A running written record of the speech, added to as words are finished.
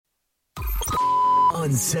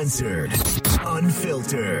Uncensored,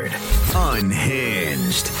 unfiltered,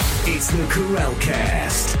 unhinged. It's the Karel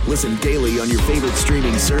Cast. Listen daily on your favorite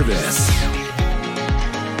streaming service.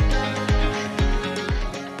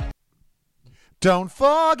 Don't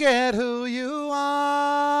forget who you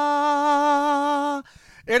are.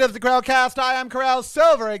 It is the Karel Cast. I am Karel,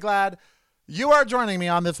 so very glad you are joining me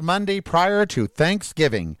on this Monday prior to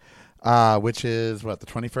Thanksgiving, which is, the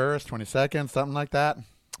 21st, 22nd, something like that?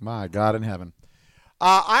 My God in heaven.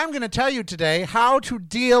 I'm going to tell you today how to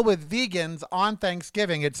deal with vegans on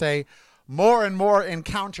Thanksgiving. It's a more and more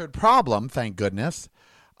encountered problem, thank goodness.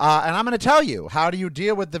 And I'm going to tell you, how do you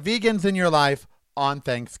deal with the vegans in your life on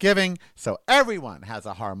Thanksgiving so everyone has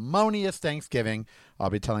a harmonious Thanksgiving. I'll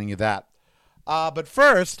be telling you that. But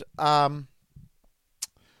first, boy,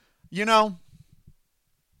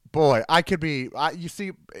 I could be, you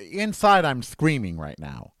see, inside I'm screaming right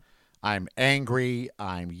now. I'm angry,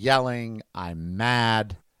 I'm yelling, I'm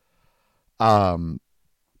mad. But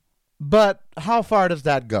how far does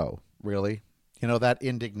that go, really? That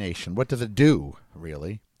indignation. What does it do,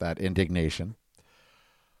 really, that indignation?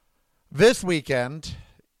 This weekend,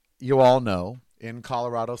 you all know, in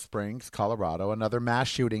Colorado Springs, Colorado, another mass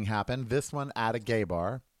shooting happened, this one at a gay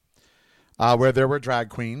bar, where there were drag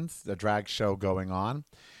queens, a drag show going on.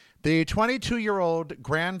 The 22-year-old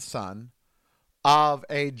grandson of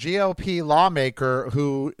a GOP lawmaker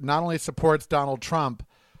who not only supports Donald Trump,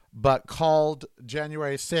 but called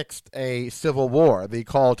January 6th a civil war, the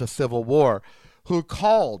call to civil war, who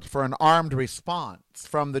called for an armed response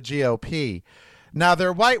from the GOP. Now,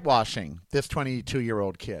 they're whitewashing this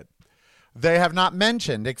 22-year-old kid. They have not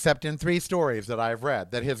mentioned, except in 3 stories that I've read,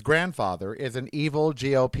 that his grandfather is an evil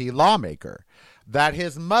GOP lawmaker, that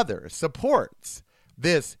his mother supports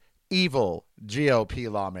this evil GOP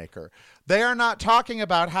lawmaker. They are not talking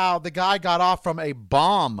about how the guy got off from a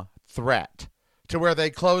bomb threat to where they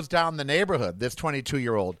closed down the neighborhood, this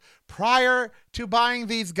 22-year-old, prior to buying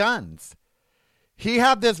these guns. He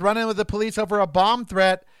had this run-in with the police over a bomb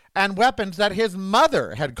threat and weapons that his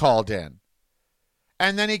mother had called in.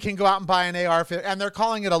 And then he can go out and buy an AR-15, and they're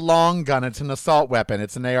calling it a long gun. It's an assault weapon.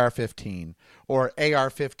 It's an AR-15 or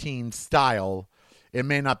AR-15 style. It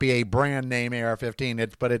may not be a brand name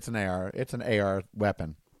AR-15, but it's an AR. It's an AR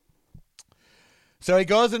weapon. So he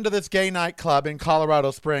goes into this gay nightclub in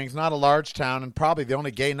Colorado Springs, not a large town, and probably the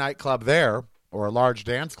only gay nightclub there, or a large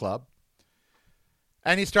dance club.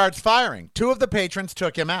 And he starts firing. 2 of the patrons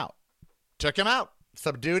took him out.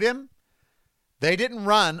 Subdued him. They didn't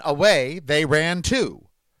run away. They ran too.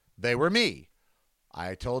 They were me.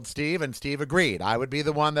 I told Steve, and Steve agreed. I would be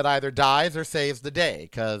the one that either dies or saves the day,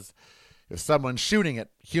 because if someone's shooting at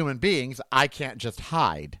human beings, I can't just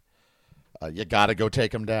hide. You got to go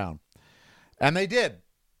take them down. And they did.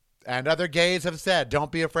 And other gays have said,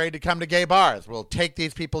 don't be afraid to come to gay bars. We'll take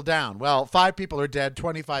these people down. Well, 5 people are dead,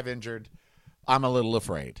 25 injured. I'm a little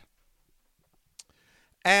afraid.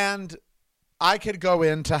 And I could go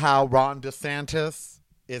into how Ron DeSantis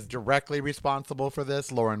is directly responsible for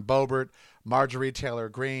this, Lauren Boebert, Marjorie Taylor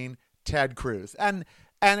Greene, Ted Cruz. And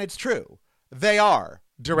it's true. They are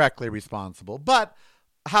directly responsible. But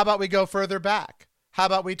how about we go further back? How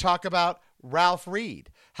about we talk about Ralph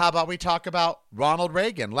Reed? How about we talk about Ronald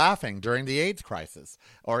Reagan laughing during the AIDS crisis,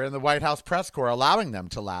 or in the White House press corps allowing them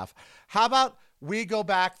to laugh? How about we go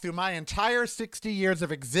back through my entire 60 years of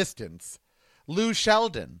existence? Lou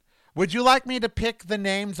Sheldon. Would you like me to pick the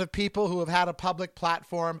names of people who have had a public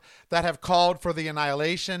platform that have called for the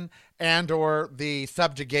annihilation and or the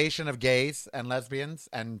subjugation of gays and lesbians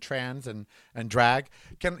and trans and drag?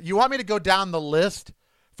 You want me to go down the list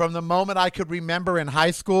from the moment I could remember in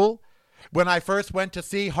high school when I first went to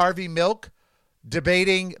see Harvey Milk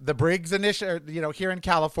debating the Briggs Initiative, here in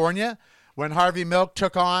California, when Harvey Milk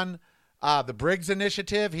took on the Briggs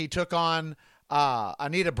Initiative, he took on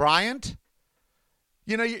Anita Bryant.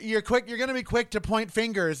 You're quick. You're going to be quick to point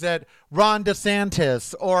fingers at Ron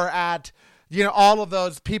DeSantis or at, all of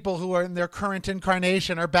those people who are in their current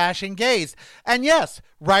incarnation are bashing gays. And yes,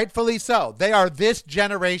 rightfully so. They are this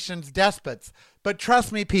generation's despots. But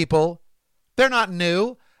trust me, people, they're not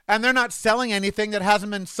new, and they're not selling anything that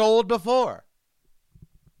hasn't been sold before.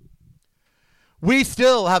 We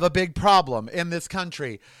still have a big problem in this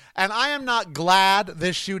country, and I am not glad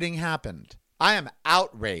this shooting happened. I am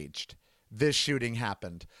outraged this shooting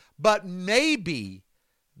happened. But maybe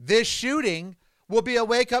this shooting will be a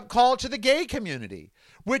wake-up call to the gay community.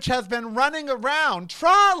 which has been running around,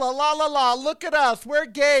 tra-la-la-la-la, look at us, we're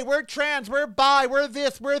gay, we're trans, we're bi, we're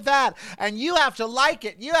this, we're that, and you have to like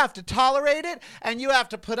it, you have to tolerate it, and you have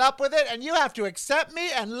to put up with it, and you have to accept me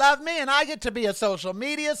and love me, and I get to be a social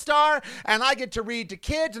media star, and I get to read to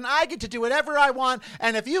kids, and I get to do whatever I want,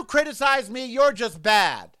 and if you criticize me, you're just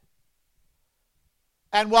bad.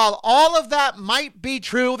 And while all of that might be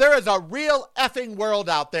true, there is a real effing world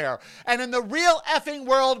out there. And in the real effing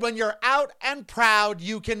world, when you're out and proud,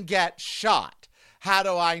 you can get shot. How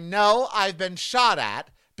do I know I've been shot at?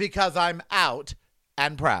 Because I'm out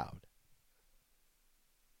and proud.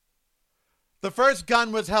 The first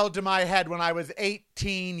gun was held to my head when I was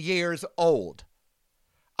 18 years old.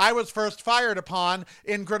 I was first fired upon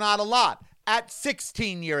in Granada Lot at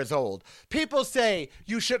 16 years old. People say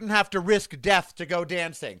you shouldn't have to risk death to go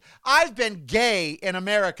dancing. I've been gay in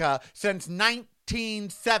America since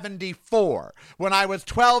 1974, when I was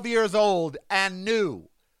 12 years old and new.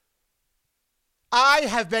 I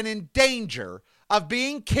have been in danger of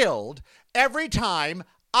being killed every time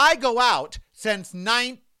I go out since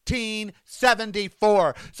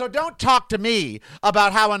 1974. So don't talk to me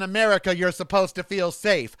about how in America you're supposed to feel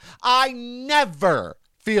safe. I never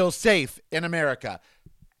feel safe in America,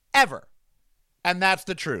 ever. And that's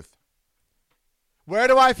the truth. Where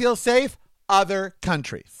do I feel safe? Other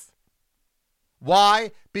countries.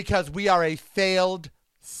 Why? Because we are a failed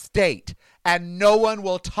state, and no one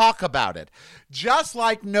will talk about it. Just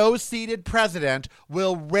like no seated president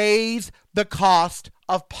will raise the cost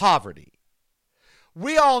of poverty.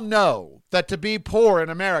 We all know that to be poor in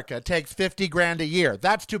America takes 50 grand a year.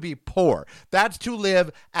 That's to be poor. That's to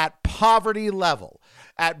live at poverty level,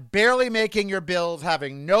 at barely making your bills,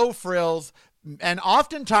 having no frills, and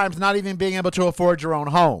oftentimes not even being able to afford your own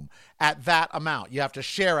home at that amount. You have to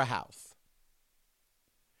share a house.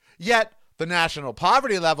 Yet the national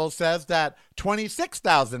poverty level says that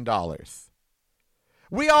 $26,000.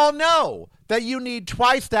 We all know that you need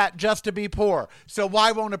twice that just to be poor. So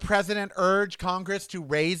why won't a president urge Congress to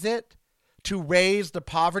raise it, to raise the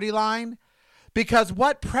poverty line? Because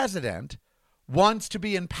what president wants to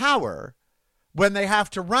be in power when they have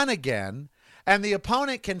to run again, and the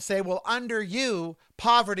opponent can say, well, under you,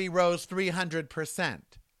 poverty rose 300%.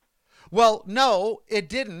 Well, no, it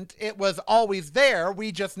didn't. It was always there.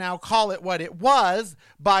 We just now call it what it was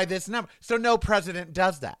by this number. So no president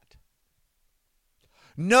does that.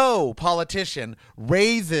 No politician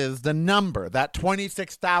raises the number, that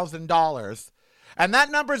 $26,000. And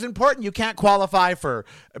that number is important. You can't qualify for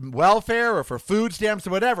welfare or for food stamps or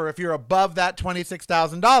whatever if you're above that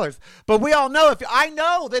 $26,000. But we all know, I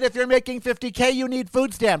know that if you're making $50K, you need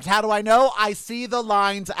food stamps. How do I know? I see the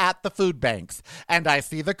lines at the food banks, and I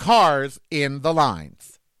see the cars in the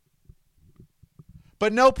lines.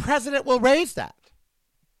 But no president will raise that.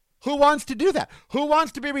 Who wants to do that? Who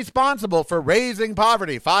wants to be responsible for raising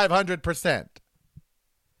poverty 500%?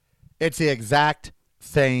 It's the exact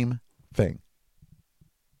same thing.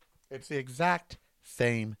 It's the exact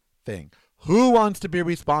same thing. Who wants to be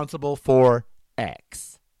responsible for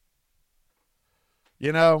X?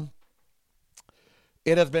 You know,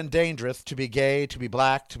 it has been dangerous to be gay, to be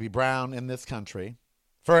black, to be brown in this country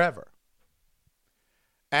forever.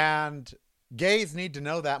 And gays need to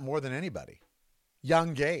know that more than anybody.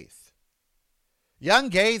 Young gays. Young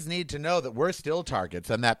gays need to know that we're still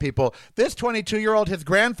targets and that people, this 22-year-old, his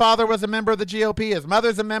grandfather was a member of the GOP, his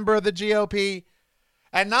mother's a member of the GOP,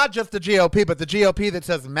 and not just the GOP, but the GOP that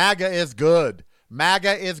says MAGA is good.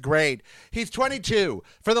 MAGA is great. He's 22.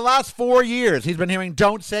 For the last 4 years, he's been hearing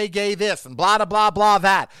don't say gay this and blah, blah, blah, blah,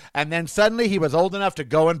 that. And then suddenly he was old enough to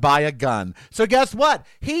go and buy a gun. So guess what?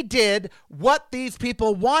 He did what these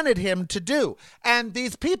people wanted him to do. And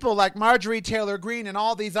these people like Marjorie Taylor Greene and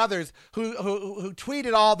all these others who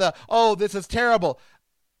tweeted all the, oh, this is terrible.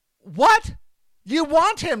 What? You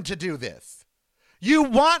want him to do this. You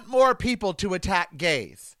want more people to attack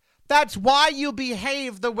gays. That's why you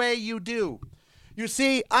behave the way you do. You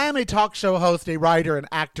see, I am a talk show host, a writer, an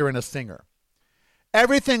actor, and a singer.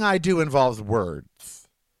 Everything I do involves words.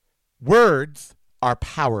 Words are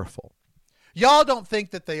powerful. Y'all don't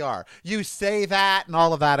think that they are. You say that and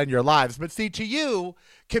all of that in your lives. But see, to you,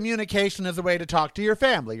 communication is a way to talk to your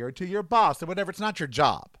family or to your boss or whatever. It's not your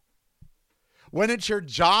job. When it's your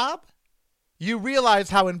job, you realize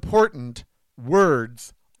how important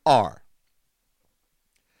words are.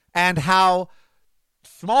 And how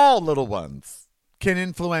small little ones can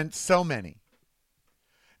influence so many.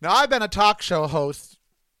 Now, I've been a talk show host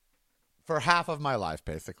for half of my life,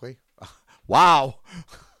 basically. Wow.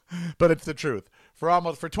 But it's the truth.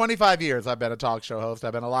 For 25 years, I've been a talk show host.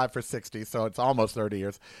 I've been alive for 60, so it's almost 30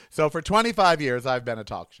 years. So for 25 years, I've been a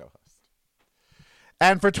talk show host.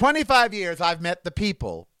 And for 25 years, I've met the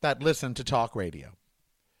people that listen to talk radio.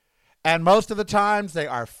 And most of the times, they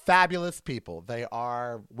are fabulous people. They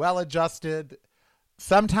are well-adjusted.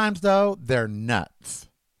 Sometimes, though, they're nuts.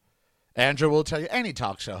 Andrew will tell you, any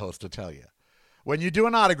talk show host will tell you. When you do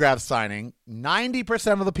an autograph signing,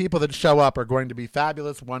 90% of the people that show up are going to be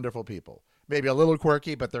fabulous, wonderful people. Maybe a little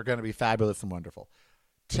quirky, but they're going to be fabulous and wonderful.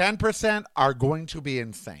 10% are going to be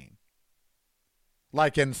insane.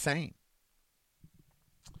 Like insane.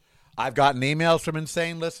 I've gotten emails from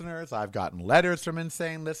insane listeners. I've gotten letters from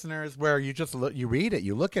insane listeners where you just look, you read it,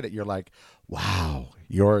 you look at it, you're like, wow,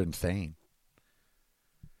 you're insane.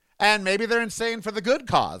 And maybe they're insane for the good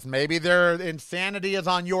cause. Maybe their insanity is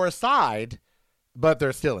on your side, but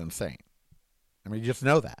they're still insane. I mean, you just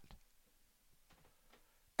know that.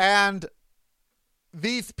 And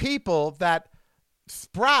these people that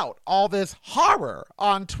sprout all this horror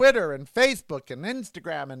on Twitter and Facebook and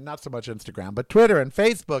Instagram, and not so much Instagram, but Twitter and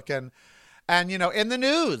Facebook and you know, in the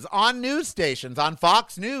news, on news stations, on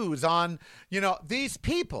Fox News, on, you know, these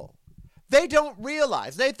people, they don't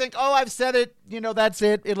realize. They think, oh, I've said it, you know, that's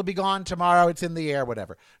it. It'll be gone tomorrow. It's in the air,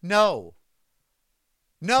 whatever. No.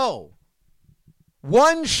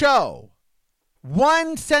 One show,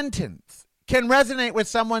 one sentence can resonate with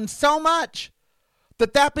someone so much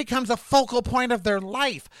that becomes a focal point of their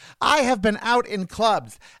life. I have been out in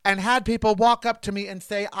clubs and had people walk up to me and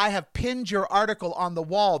say, I have pinned your article on the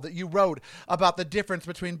wall that you wrote about the difference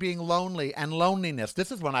between being lonely and loneliness.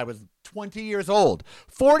 This is when I was 20 years old.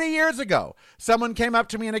 40 years ago, someone came up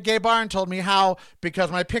to me in a gay bar and told me how, because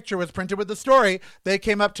my picture was printed with the story, they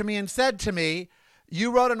came up to me and said to me, you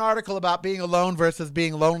wrote an article about being alone versus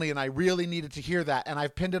being lonely, and I really needed to hear that, and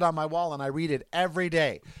I've pinned it on my wall, and I read it every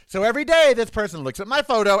day. So every day, this person looks at my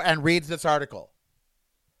photo and reads this article.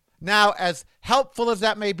 Now, as helpful as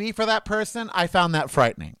that may be for that person, I found that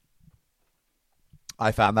frightening.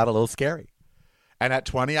 I found that a little scary. And at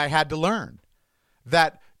 20, I had to learn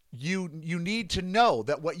that you need to know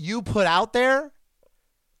that what you put out there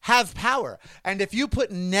has power. And if you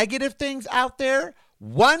put negative things out there,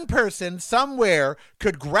 one person somewhere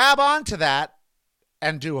could grab onto that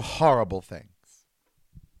and do horrible things.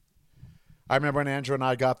 I remember when Andrew and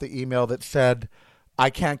I got the email that said, I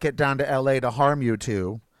can't get down to LA to harm you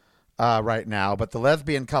two right now, but the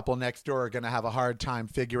lesbian couple next door are going to have a hard time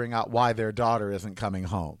figuring out why their daughter isn't coming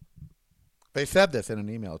home. They said this in an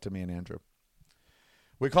email to me and Andrew.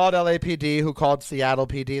 We called LAPD, who called Seattle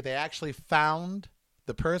PD. They actually found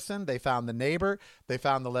the person, they found the neighbor, they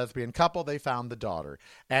found the lesbian couple, they found the daughter.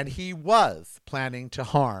 And he was planning to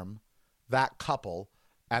harm that couple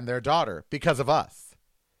and their daughter because of us.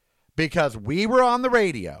 Because we were on the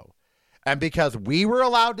radio and because we were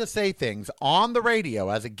allowed to say things on the radio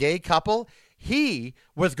as a gay couple, he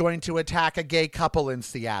was going to attack a gay couple in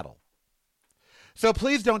Seattle. So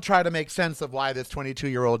please don't try to make sense of why this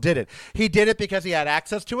 22-year-old did it. He did it because he had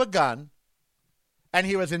access to a gun. And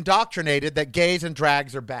he was indoctrinated that gays and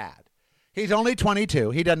drags are bad. He's only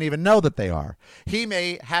 22. He doesn't even know that they are. He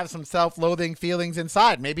may have some self-loathing feelings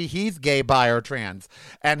inside. Maybe he's gay, bi, or trans.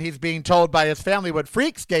 And he's being told by his family what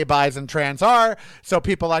freaks gay, bis, and trans are. So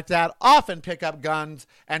people like that often pick up guns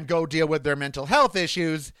and go deal with their mental health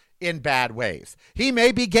issues in bad ways. He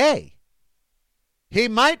may be gay. He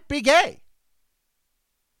might be gay.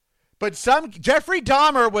 But Jeffrey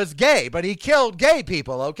Dahmer was gay, but he killed gay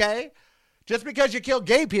people, okay? Just because you kill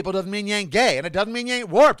gay people doesn't mean you ain't gay, and it doesn't mean you ain't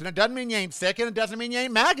warped, and it doesn't mean you ain't sick, and it doesn't mean you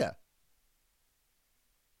ain't MAGA.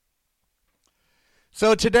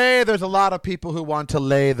 So today there's a lot of people who want to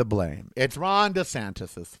lay the blame. It's Ron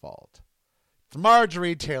DeSantis' fault. It's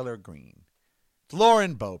Marjorie Taylor Greene. It's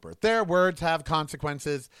Lauren Boebert. Their words have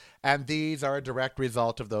consequences, and these are a direct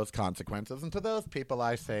result of those consequences. And to those people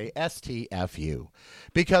I say, STFU.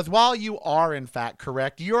 Because while you are in fact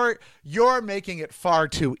correct, you're making it far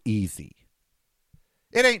too easy.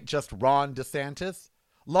 It ain't just Ron DeSantis.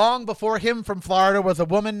 Long before him from Florida was a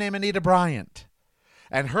woman named Anita Bryant.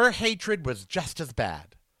 And her hatred was just as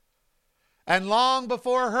bad. And long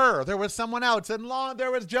before her, there was someone else. And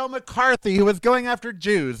there was Joe McCarthy, who was going after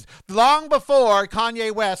Jews. Long before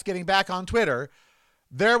Kanye West getting back on Twitter,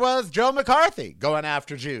 there was Joe McCarthy going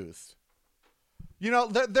after Jews. You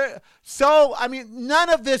know, so, I mean, none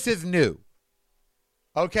of this is new.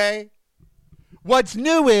 Okay? What's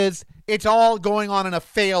new is it's all going on in a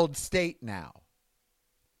failed state now.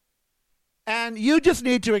 And you just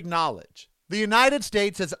need to acknowledge the United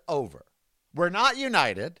States is over. We're not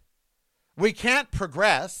united. We can't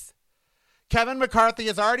progress. Kevin McCarthy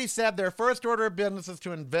has already said their first order of business is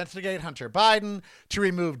to investigate Hunter Biden, to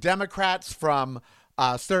remove Democrats from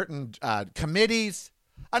certain committees.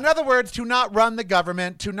 In other words, to not run the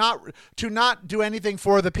government, to not do anything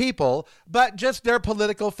for the people, but just their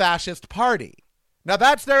political fascist party. Now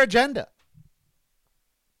that's their agenda.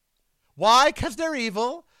 Why? Because they're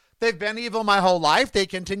evil. They've been evil my whole life. They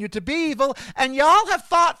continue to be evil. And y'all have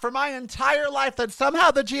thought for my entire life that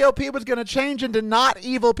somehow the GOP was going to change into not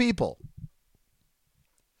evil people.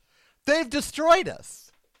 They've destroyed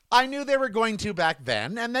us. I knew they were going to back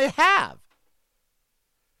then, and they have.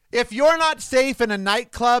 If you're not safe in a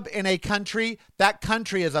nightclub in a country, that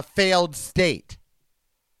country is a failed state.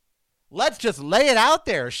 Let's just lay it out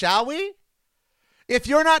there, shall we? If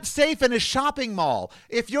you're not safe in a shopping mall,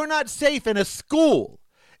 if you're not safe in a school,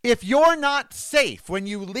 if you're not safe when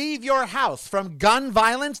you leave your house from gun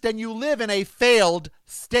violence, then you live in a failed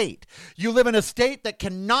state. You live in a state that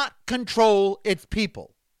cannot control its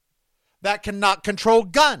people, that cannot control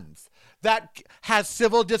guns, that has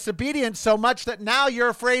civil disobedience so much that now you're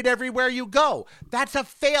afraid everywhere you go. That's a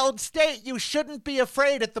failed state. You shouldn't be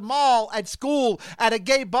afraid at the mall, at school, at a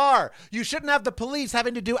gay bar. You shouldn't have the police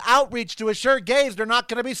having to do outreach to assure gays they're not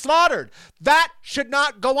going to be slaughtered. That should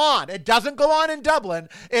not go on. It doesn't go on in Dublin.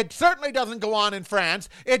 It certainly doesn't go on in France.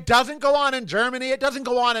 It doesn't go on in Germany. It doesn't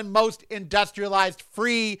go on in most industrialized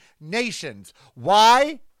free nations.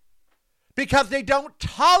 Why? Because they don't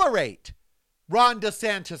tolerate Ron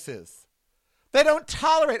DeSantis's. They don't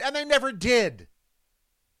tolerate, and they never did.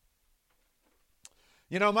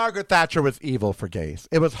 You know, Margaret Thatcher was evil for gays.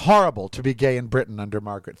 It was horrible to be gay in Britain under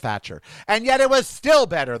Margaret Thatcher. And yet it was still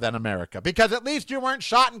better than America, because at least you weren't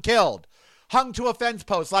shot and killed, hung to a fence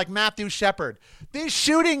post like Matthew Shepard. These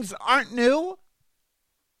shootings aren't new.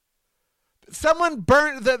 Someone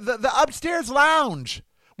burned the upstairs lounge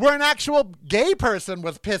where an actual gay person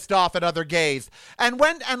was pissed off at other gays and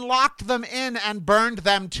went and locked them in and burned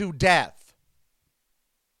them to death.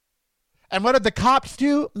 And what did the cops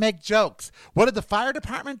do? Make jokes. What did the fire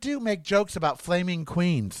department do? Make jokes about flaming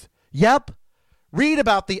queens. Yep. Read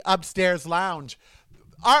about the upstairs lounge.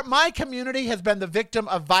 My community has been the victim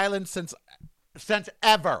of violence since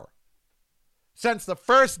ever. Since the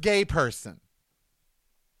first gay person.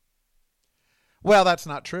 Well, that's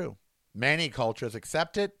not true. Many cultures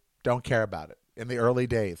accept it, don't care about it. In the early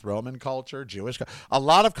days, Roman culture, Jewish culture, a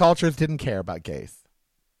lot of cultures didn't care about gays.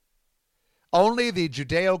 Only the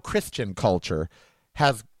Judeo-Christian culture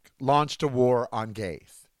has launched a war on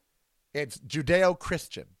gays. It's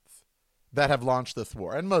Judeo-Christians that have launched this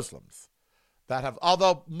war, and Muslims that have,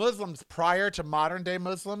 although Muslims prior to modern day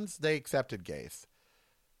Muslims, they accepted gays.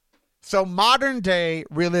 So modern day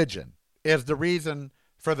religion is the reason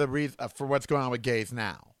for what's going on with gays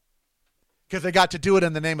now. Because they got to do it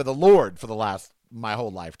in the name of the Lord for my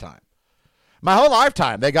whole lifetime. My whole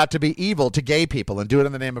lifetime, they got to be evil to gay people and do it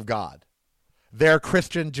in the name of God. Their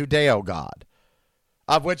Christian Judeo God,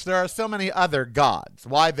 of which there are so many other gods.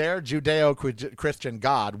 Why their Judeo-Christian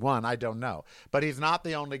God, one, I don't know. But he's not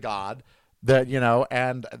the only God,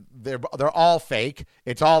 and they're all fake.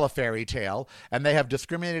 It's all a fairy tale. And they have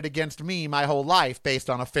discriminated against me my whole life based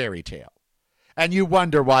on a fairy tale. And you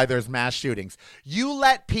wonder why there's mass shootings. You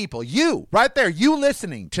let people, you, right there, you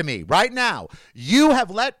listening to me right now, you have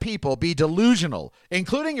let people be delusional,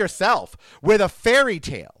 including yourself, with a fairy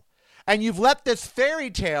tale. And you've let this fairy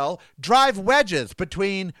tale drive wedges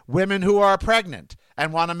between women who are pregnant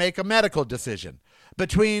and want to make a medical decision,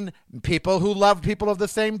 between people who love people of the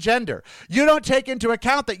same gender. You don't take into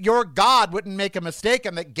account that your God wouldn't make a mistake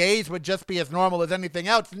and that gays would just be as normal as anything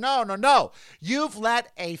else. No. You've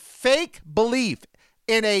let a fake belief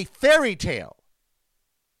in a fairy tale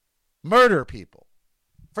murder people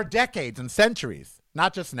for decades and centuries,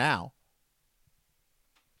 not just now.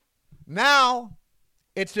 Now,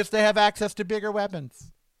 it's just they have access to bigger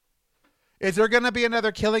weapons. Is there going to be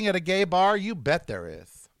another killing at a gay bar? You bet there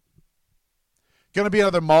is. Going to be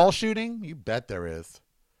another mall shooting? You bet there is.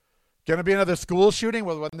 Going to be another school shooting?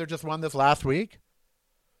 Well, wasn't there just one this last week?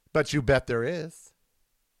 But you bet there is.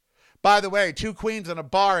 By the way, 2 queens in a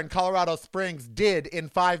bar in Colorado Springs did in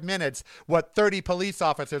 5 minutes what 30 police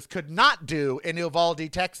officers could not do in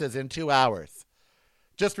Uvalde, Texas in 2 hours.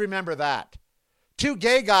 Just remember that. 2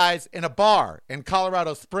 gay guys in a bar in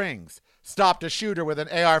Colorado Springs stopped a shooter with an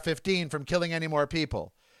AR-15 from killing any more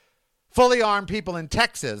people. Fully armed people in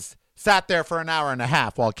Texas sat there for an hour and a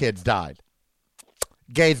half while kids died.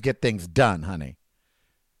 Gays get things done, honey.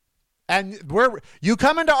 And you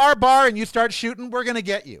come into our bar and you start shooting, we're going to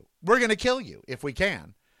get you. We're going to kill you if we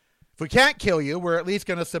can. If we can't kill you, we're at least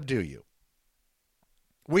going to subdue you.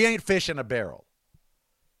 We ain't fish in a barrel.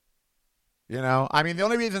 The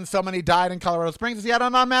only reason so many died in Colorado Springs is he had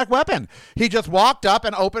an automatic weapon. He just walked up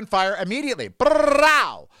and opened fire immediately.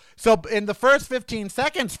 Brrrrow! So in the first 15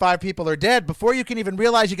 seconds, 5 people are dead before you can even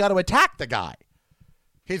realize you got to attack the guy.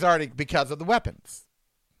 He's already, because of the weapons.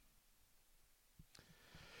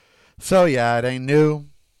 So yeah, it ain't new.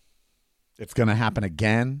 It's going to happen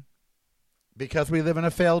again because we live in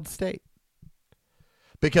a failed state.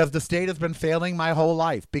 Because the state has been failing my whole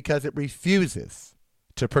life because it refuses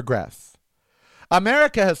to progress.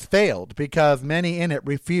 America has failed because many in it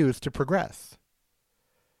refuse to progress.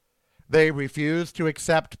 They refuse to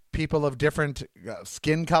accept people of different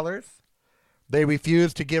skin colors. They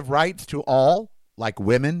refuse to give rights to all, like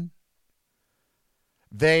women.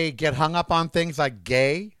 They get hung up on things like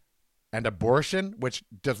gay and abortion, which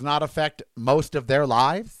does not affect most of their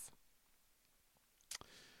lives.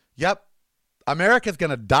 Yep, America's going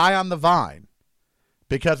to die on the vine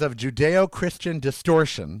because of Judeo-Christian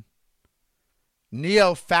distortion,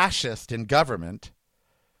 neo-fascist in government,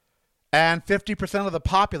 and 50% of the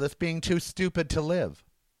populace being too stupid to live.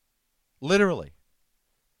 Literally.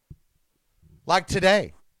 Like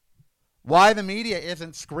today. Why the media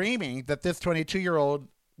isn't screaming that this 22-year-old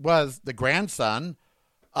was the grandson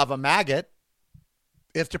of a maggot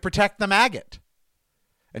is to protect the maggot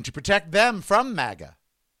and to protect them from MAGA.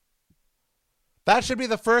 That should be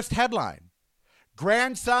the first headline.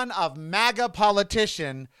 Grandson of MAGA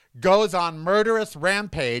politician goes on murderous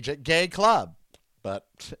rampage at gay club. But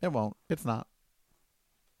it won't. It's not.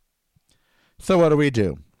 So what do we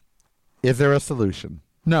do? Is there a solution?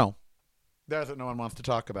 No. There's what no one wants to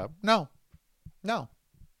talk about. No.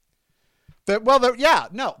 There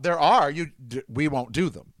are. We won't do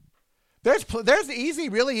them. There's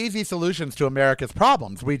really easy solutions to America's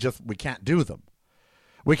problems. We can't do them.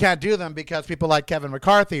 We can't do them because people like Kevin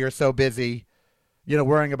McCarthy are so busy,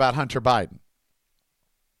 worrying about Hunter Biden.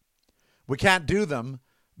 We can't do them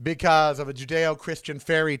because of a Judeo-Christian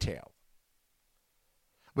fairy tale.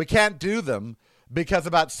 We can't do them because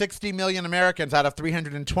about 60 million Americans out of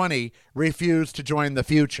 320 refuse to join the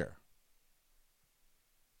future.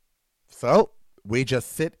 So we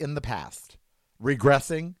just sit in the past,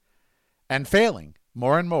 regressing and failing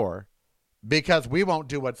more and more because we won't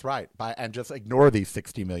do what's right and just ignore these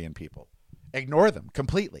 60 million people. Ignore them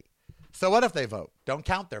completely. So what if they vote? Don't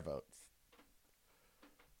count their votes.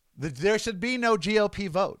 There should be no GOP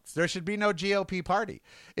votes. There should be no GOP party.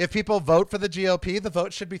 If people vote for the GOP, the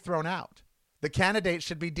vote should be thrown out. The candidate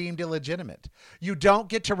should be deemed illegitimate. You don't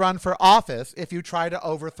get to run for office if you try to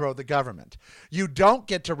overthrow the government. You don't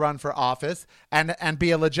get to run for office and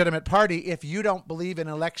be a legitimate party if you don't believe in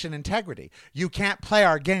election integrity. You can't play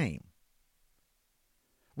our game.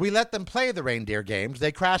 We let them play the reindeer games.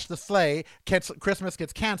 They crash the sleigh. Christmas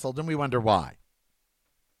gets canceled, and we wonder why.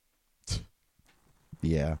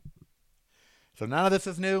 Yeah. So none of this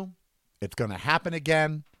is new. It's going to happen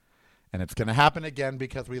again. And it's going to happen again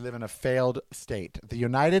because we live in a failed state. The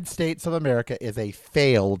United States of America is a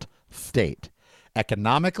failed state.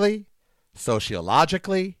 Economically,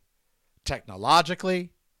 sociologically, technologically,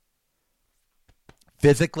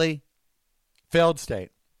 physically, failed state.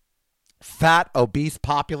 Fat, obese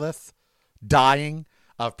populace dying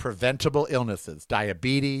of preventable illnesses.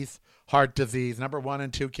 Diabetes, heart disease, number 1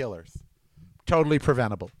 and 2 killers. Totally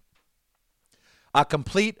preventable. A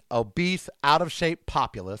complete, obese, out-of-shape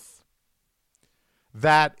populace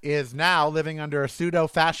that is now living under a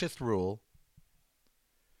pseudo-fascist rule,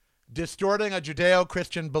 distorting a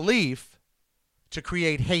Judeo-Christian belief to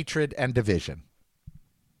create hatred and division.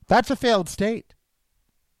 That's a failed state.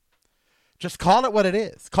 Just call it what it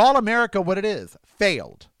is. Call America what it is.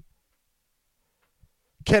 Failed.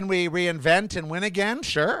 Can we reinvent and win again?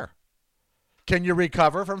 Sure. Can you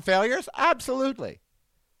recover from failures? Absolutely.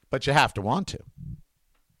 But you have to want to.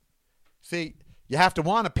 See, you have to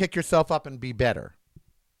want to pick yourself up and be better.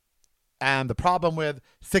 And the problem with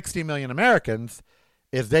 60 million Americans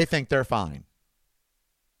is they think they're fine.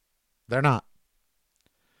 They're not.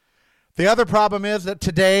 The other problem is that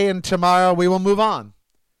today and tomorrow we will move on.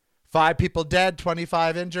 5 people dead,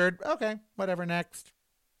 25 injured. Okay, whatever, next.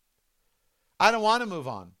 I don't want to move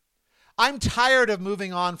on. I'm tired of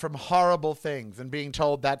moving on from horrible things and being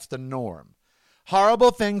told that's the norm.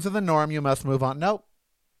 Horrible things are the norm. You must move on. Nope.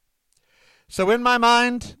 So in my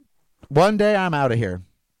mind, one day I'm out of here.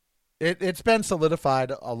 It's been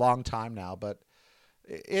solidified a long time now, but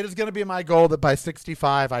it is going to be my goal that by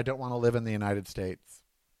 65, I don't want to live in the United States.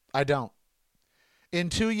 I don't. In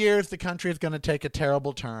 2 years, the country is going to take a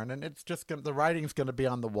terrible turn, and it's just the writing's going to be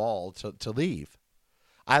on the wall to leave.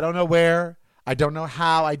 I don't know where. I don't know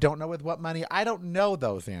how. I don't know with what money. I don't know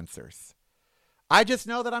those answers. I just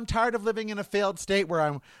know that I'm tired of living in a failed state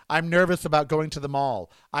where I'm nervous about going to the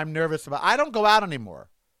mall. I don't go out anymore.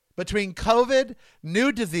 Between COVID,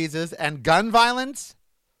 new diseases, and gun violence,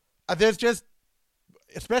 There's just,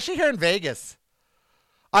 especially here in Vegas,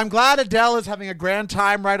 I'm glad Adele is having a grand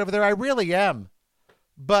time right over there. I really am.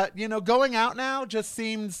 But, going out now just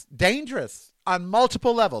seems dangerous on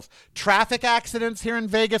multiple levels. Traffic accidents here in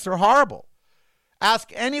Vegas are horrible.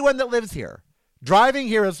 Ask anyone that lives here. Driving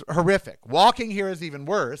here is horrific. Walking here is even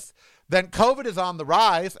worse. Then COVID is on the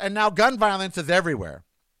rise, and now gun violence is everywhere.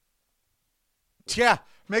 Yeah,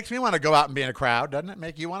 makes me want to go out and be in a crowd, doesn't it?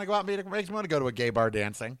 Make you want to go out and makes me want to go to a gay bar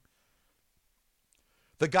dancing.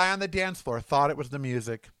 The guy on the dance floor thought it was the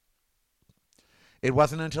music. It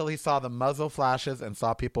wasn't until he saw the muzzle flashes and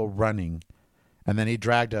saw people running, and then he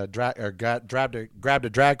grabbed a drag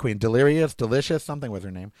queen, Delicious, something was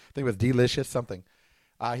her name. I think it was Delicious something.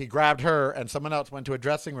 He grabbed her, and someone else went to a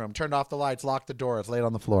dressing room, turned off the lights, locked the doors, laid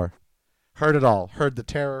on the floor. Heard it all. Heard the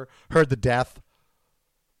terror. Heard the death.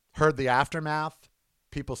 Heard the aftermath.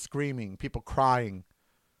 People screaming. People crying.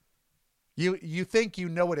 You think you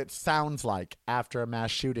know what it sounds like after a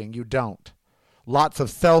mass shooting. You don't. Lots of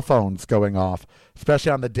cell phones going off,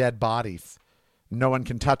 especially on the dead bodies. No one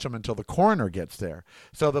can touch them until the coroner gets there.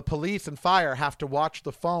 So the police and fire have to watch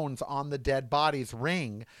the phones on the dead bodies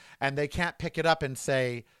ring, and they can't pick it up and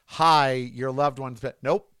say, hi, your loved one's dead.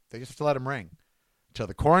 Nope, they just have to let them ring. Until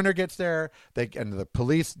the coroner gets there, and the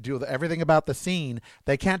police do everything about the scene,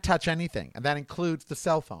 they can't touch anything, and that includes the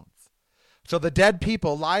cell phones. So the dead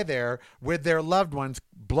people lie there with their loved ones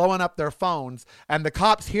blowing up their phones, and the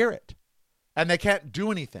cops hear it. And they can't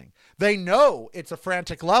do anything. They know it's a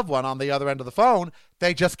frantic loved one on the other end of the phone.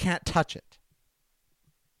 They just can't touch it.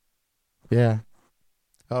 Yeah.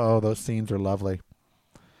 Oh, those scenes are lovely.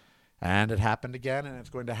 And it happened again, and it's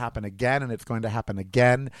going to happen again, and it's going to happen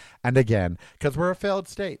again and again, because we're a failed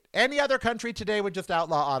state. Any other country today would just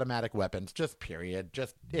outlaw automatic weapons. Just period.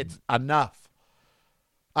 Just, it's enough.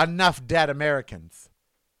 Enough dead Americans.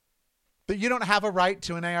 But you don't have a right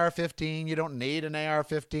to an AR-15. You don't need an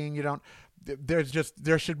AR-15. You don't.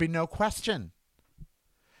 There should be no question.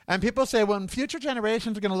 And people say, well, future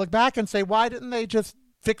generations are going to look back and say, why didn't they just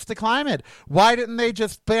fix the climate? Why didn't they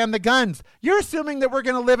just ban the guns? You're assuming that we're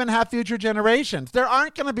going to live and have future generations. There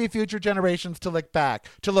aren't going to be future generations to look back.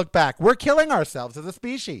 We're killing ourselves as a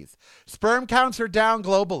species. Sperm counts are down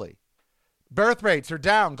globally. Birth rates are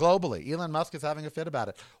down globally. Elon Musk is having a fit about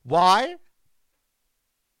it. Why?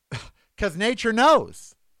 Because nature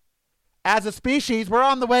knows. As a species, we're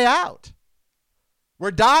on the way out. We're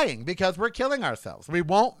dying because we're killing ourselves. We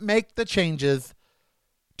won't make the changes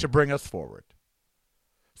to bring us forward.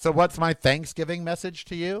 So what's my Thanksgiving message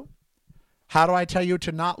to you? How do I tell you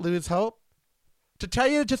to not lose hope? To tell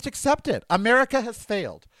you to just accept it. America has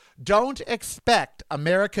failed. Don't expect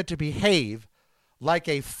America to behave like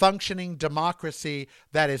a functioning democracy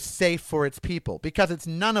that is safe for its people, because it's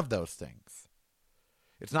none of those things.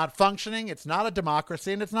 It's not functioning, it's not a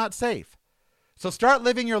democracy, and it's not safe. So start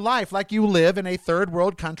living your life like you live in a third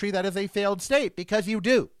world country that is a failed state, because you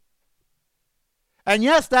do. And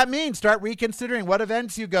yes, that means start reconsidering what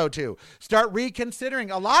events you go to. Start reconsidering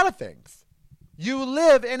a lot of things. You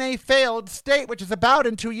live in a failed state, which is about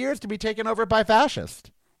in 2 years to be taken over by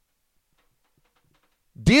fascists.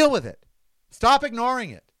 Deal with it. Stop ignoring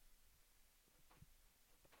it.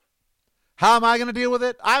 How am I going to deal with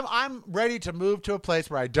it? I'm ready to move to a place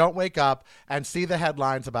where I don't wake up and see the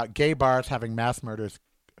headlines about gay bars having mass murders.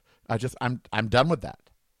 I'm done with that.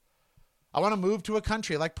 I want to move to a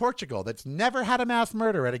country like Portugal that's never had a mass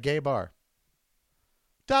murder at a gay bar.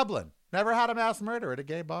 Dublin, never had a mass murder at a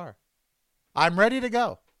gay bar. I'm ready to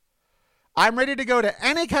go. I'm ready to go to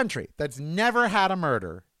any country that's never had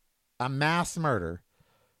a mass murder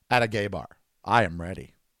at a gay bar. I am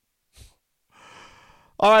ready.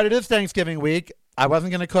 All right, it is Thanksgiving week. I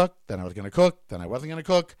wasn't going to cook, then I was going to cook, then I wasn't going to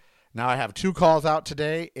cook. Now I have 2 calls out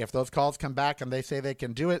today. If those calls come back and they say they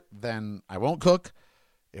can do it, then I won't cook.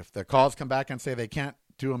 If the calls come back and say they can't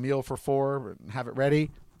do a meal for 4 and have it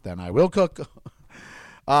ready, then I will cook.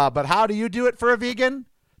 But how do you do it for a vegan?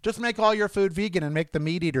 Just make all your food vegan and make the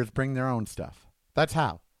meat eaters bring their own stuff. That's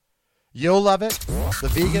how. You'll love it. The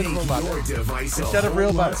vegans will love it. Instead of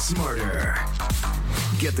real butter. Smarter.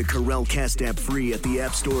 Get the Corel Cast app free at the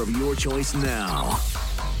App Store of your choice now.